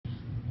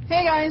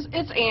Hey guys,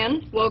 it's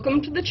Ann.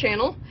 Welcome to the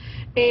channel.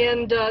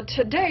 And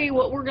today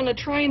what we're going to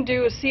try and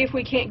do is see if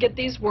we can't get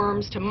these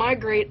worms to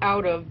migrate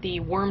out of the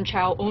worm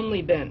chow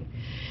only bin.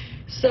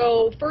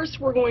 So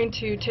first we're going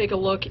to take a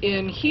look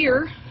in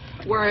here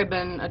where I've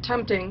been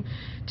attempting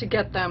to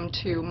get them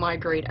to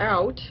migrate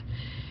out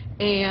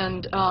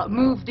and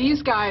move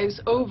these guys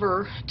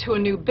over to a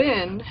new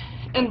bin,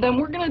 and then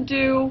we're going to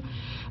do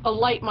a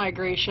light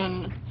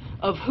migration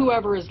of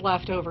whoever is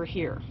left over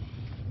here.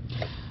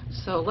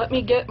 So let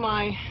me get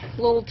my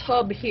little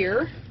tub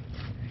here,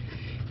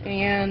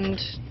 and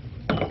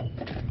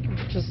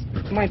just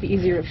might be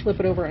easier to flip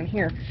it over on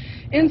here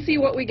and see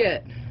what we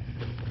get.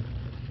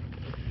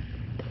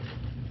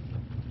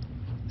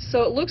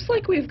 So it looks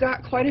like we've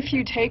got quite a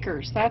few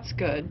takers. That's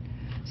good.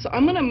 So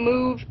I'm going to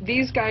move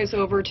these guys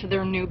over to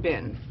their new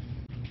bin.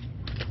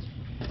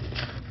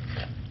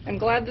 I'm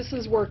glad this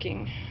is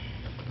working.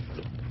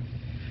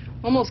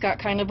 Almost got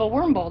kind of a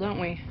worm ball, don't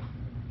we?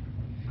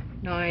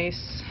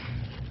 Nice.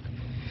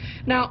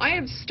 Now, I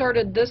have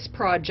started this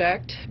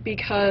project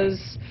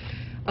because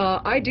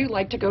I do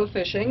like to go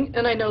fishing,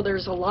 and I know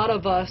there's a lot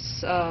of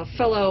us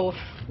fellow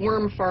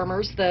worm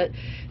farmers that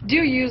do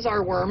use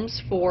our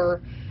worms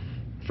for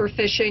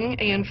fishing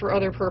and for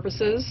other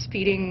purposes,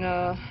 feeding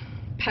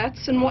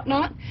pets and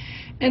whatnot.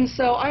 And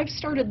so I've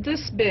started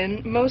this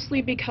bin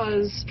mostly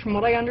because, from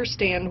what I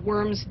understand,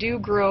 worms do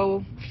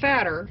grow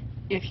fatter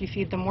if you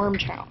feed them worm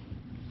chow.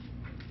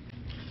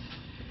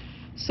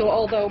 So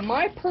although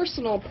my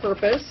personal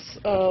purpose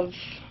of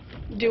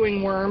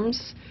doing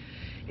worms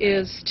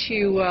is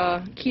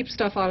to keep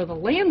stuff out of the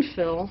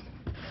landfill,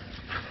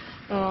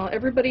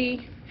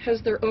 everybody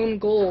has their own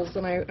goals,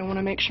 and I want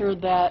to make sure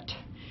that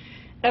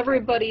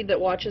everybody that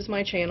watches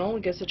my channel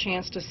gets a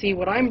chance to see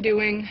what I'm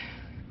doing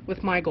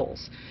with my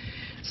goals.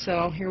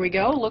 So here we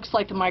go. Looks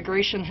like the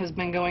migration has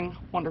been going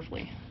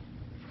wonderfully.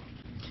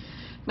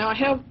 Now I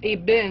have a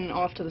bin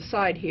off to the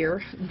side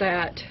here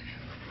that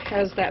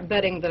has that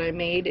bedding that I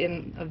made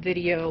in a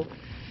video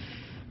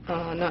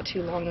not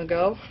too long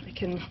ago. I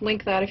can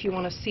link that if you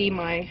want to see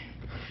my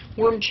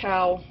worm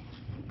chow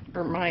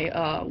or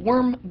my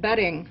worm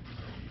bedding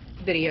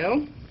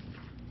video.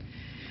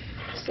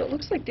 So it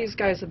looks like these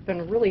guys have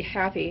been really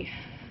happy,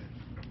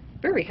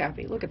 very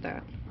happy. Look at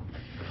that.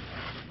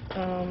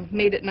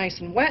 Made it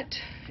nice and wet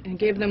and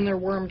gave them their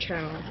worm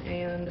chow,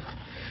 and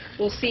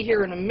we'll see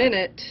here in a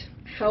minute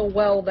how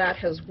well that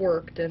has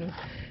worked and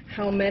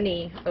how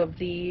many of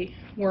the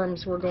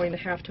worms we're going to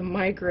have to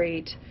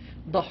migrate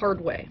the hard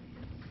way.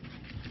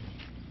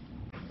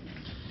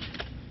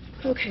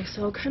 Okay,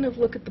 so I'll kind of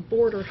look at the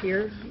border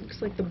here.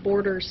 Looks like the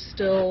border's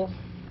still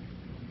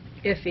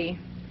iffy.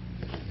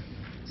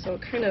 So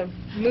kind of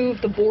move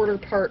the border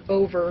part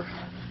over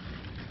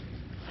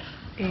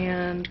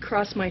and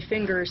cross my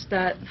fingers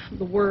that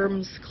the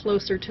worms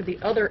closer to the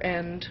other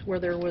end, where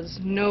there was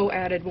no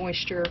added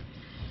moisture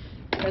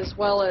as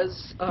well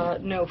as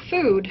no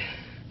food,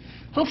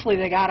 hopefully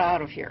they got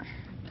out of here.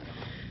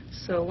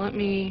 So I'm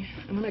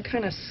going to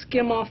kind of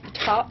skim off the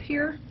top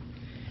here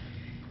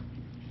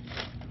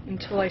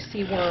until I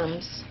see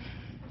worms.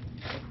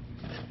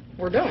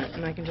 Or don't,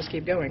 and I can just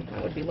keep going.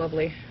 That would be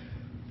lovely.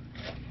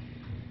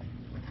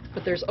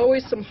 But there's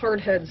always some hard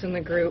heads in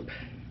the group.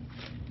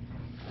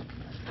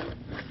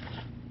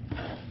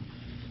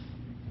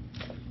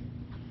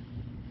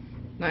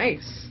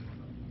 Nice.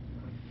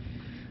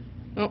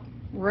 Oh,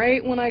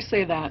 right when I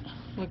say that,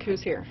 look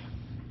who's here.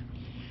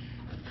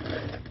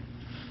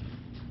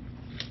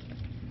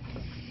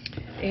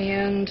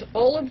 And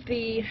all of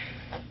the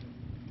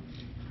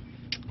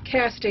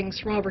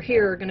castings from over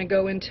here are going to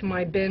go into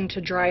my bin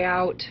to dry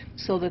out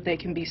so that they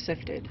can be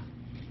sifted.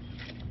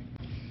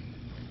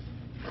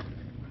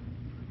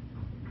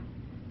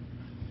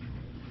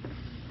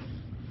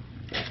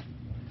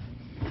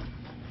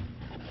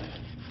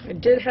 I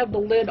did have the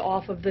lid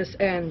off of this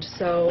end,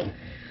 so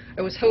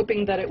I was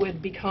hoping that it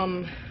would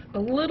become a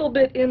little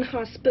bit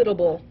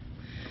inhospitable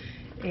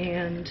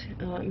and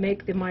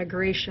make the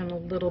migration a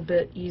little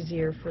bit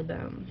easier for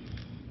them.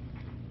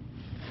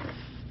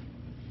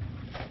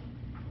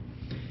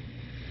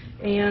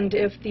 And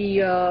if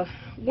the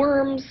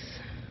worms,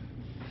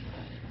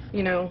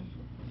 you know,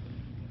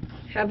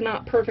 have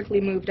not perfectly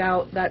moved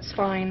out, that's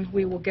fine.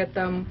 We will get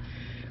them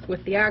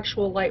with the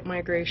actual light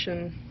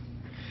migration,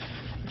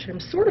 which I'm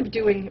sort of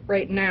doing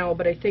right now,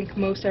 but I think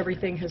most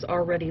everything has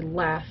already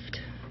left.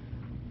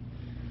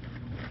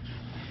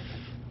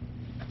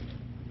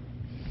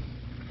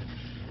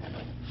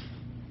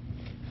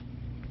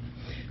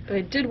 But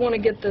I did want to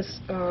get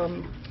this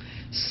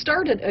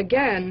started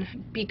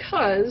again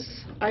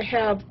because I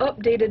have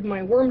updated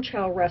my worm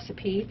chow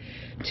recipe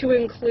to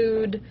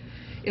include,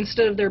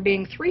 instead of there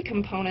being 3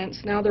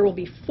 components, now there will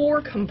be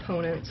 4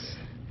 components.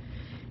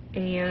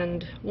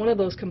 And one of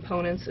those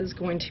components is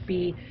going to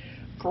be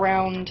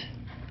ground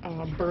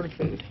bird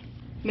food.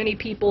 Many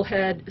people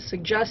had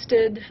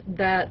suggested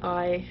that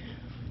I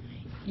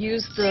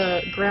use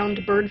the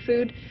ground bird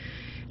food,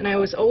 and I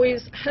was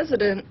always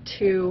hesitant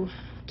to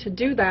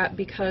do that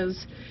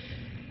because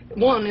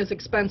one, is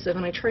expensive,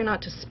 and I try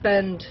not to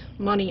spend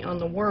money on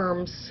the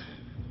worms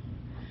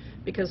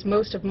because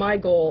most of my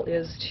goal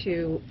is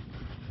to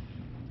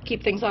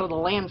keep things out of the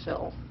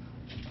landfill.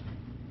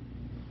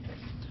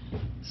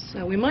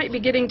 So we might be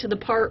getting to the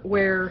part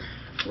where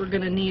we're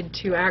going to need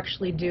to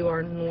actually do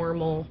our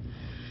normal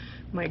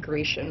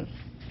migration.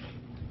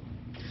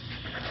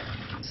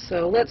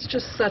 So let's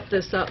just set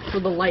this up for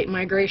the light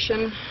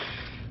migration.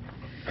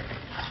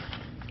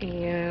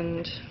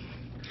 And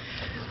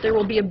there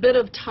will be a bit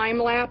of time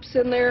lapse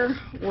in there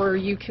where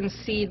you can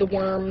see the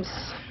worms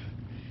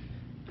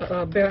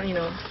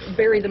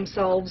bury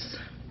themselves,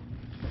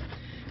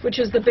 which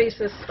is the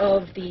basis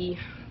of the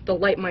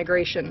light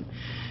migration.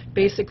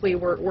 Basically,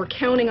 we're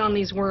counting on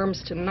these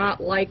worms to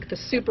not like the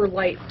super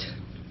light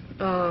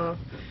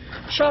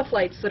shelf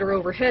lights that are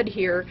overhead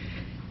here,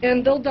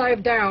 and they'll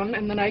dive down,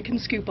 and then I can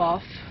scoop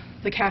off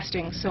the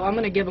casting. So I'm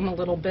going to give them a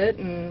little bit,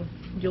 and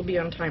you'll be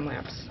on time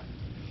lapse.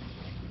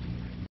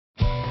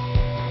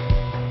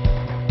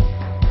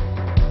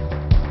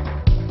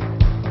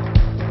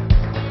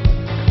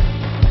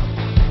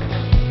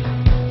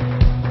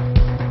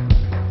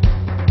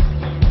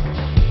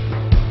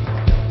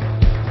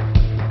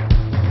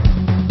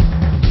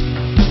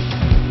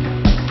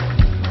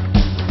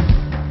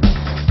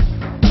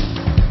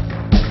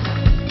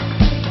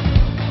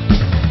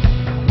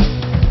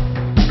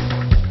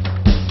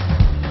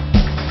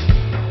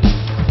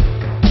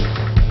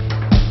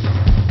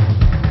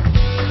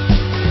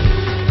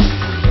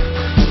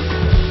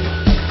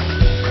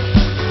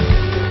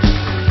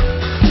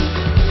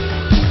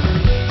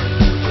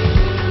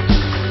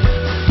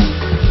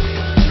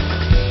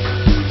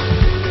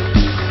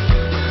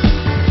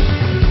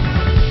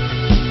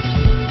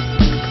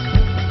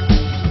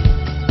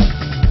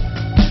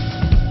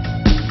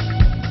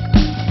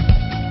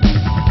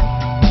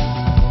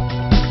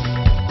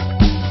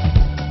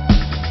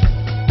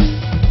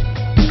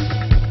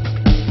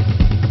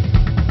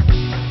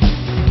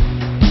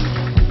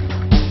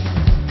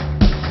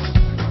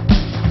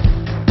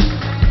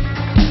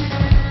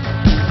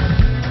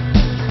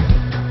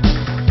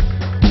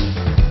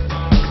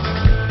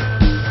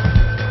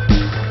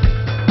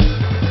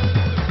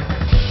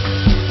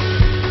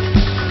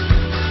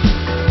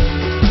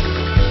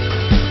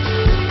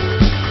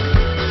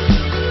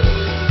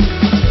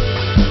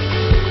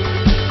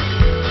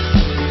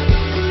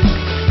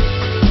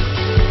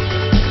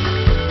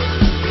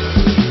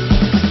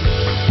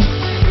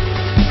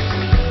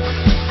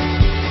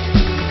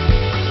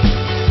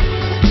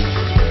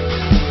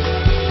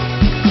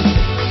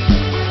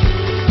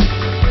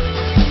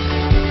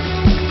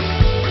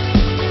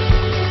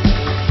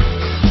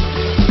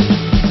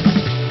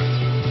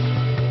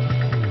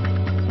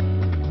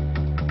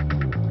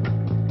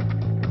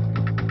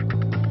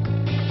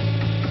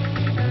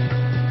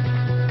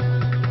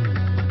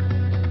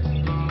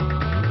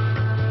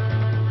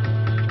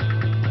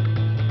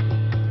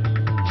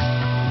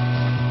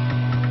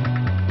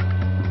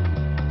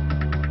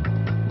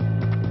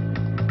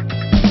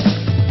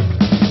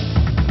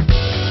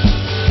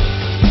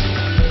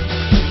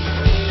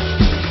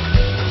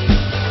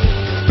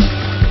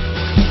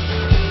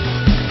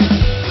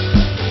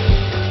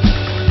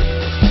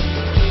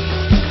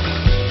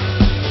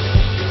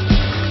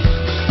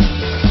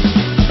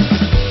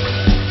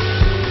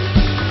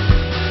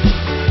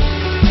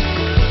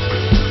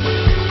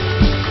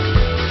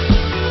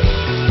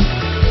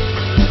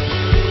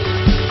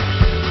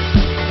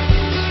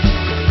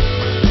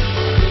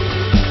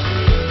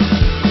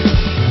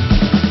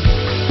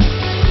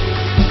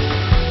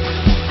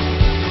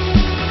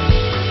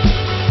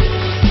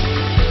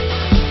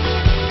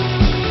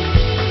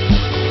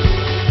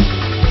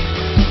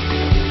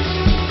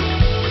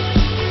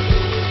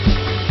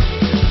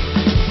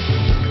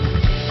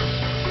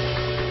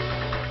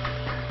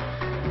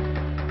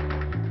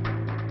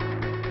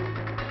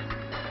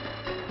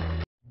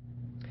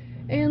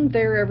 And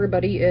there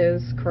everybody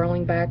is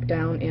crawling back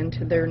down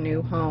into their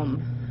new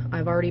home.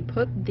 I've already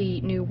put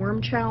the new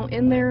worm chow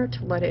in there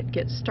to let it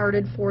get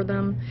started for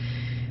them.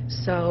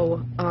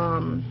 So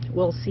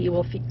we'll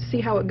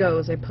see how it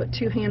goes. I put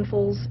 2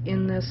 handfuls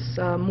in this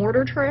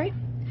mortar tray.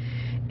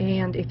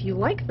 And if you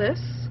like this,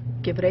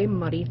 give it a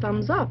muddy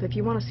thumbs up. If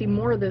you want to see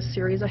more of this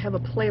series, I have a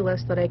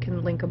playlist that I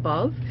can link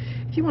above.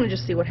 If you want to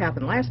just see what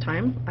happened last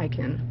time, I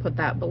can put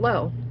that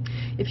below.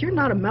 If you're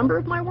not a member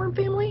of my worm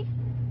family,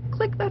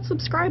 click that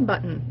subscribe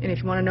button. And if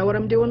you want to know what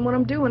I'm doing when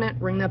I'm doing it,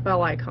 ring that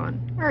bell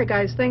icon. Alright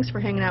guys, thanks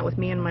for hanging out with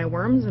me and my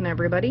worms, and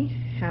everybody,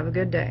 have a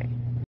good day.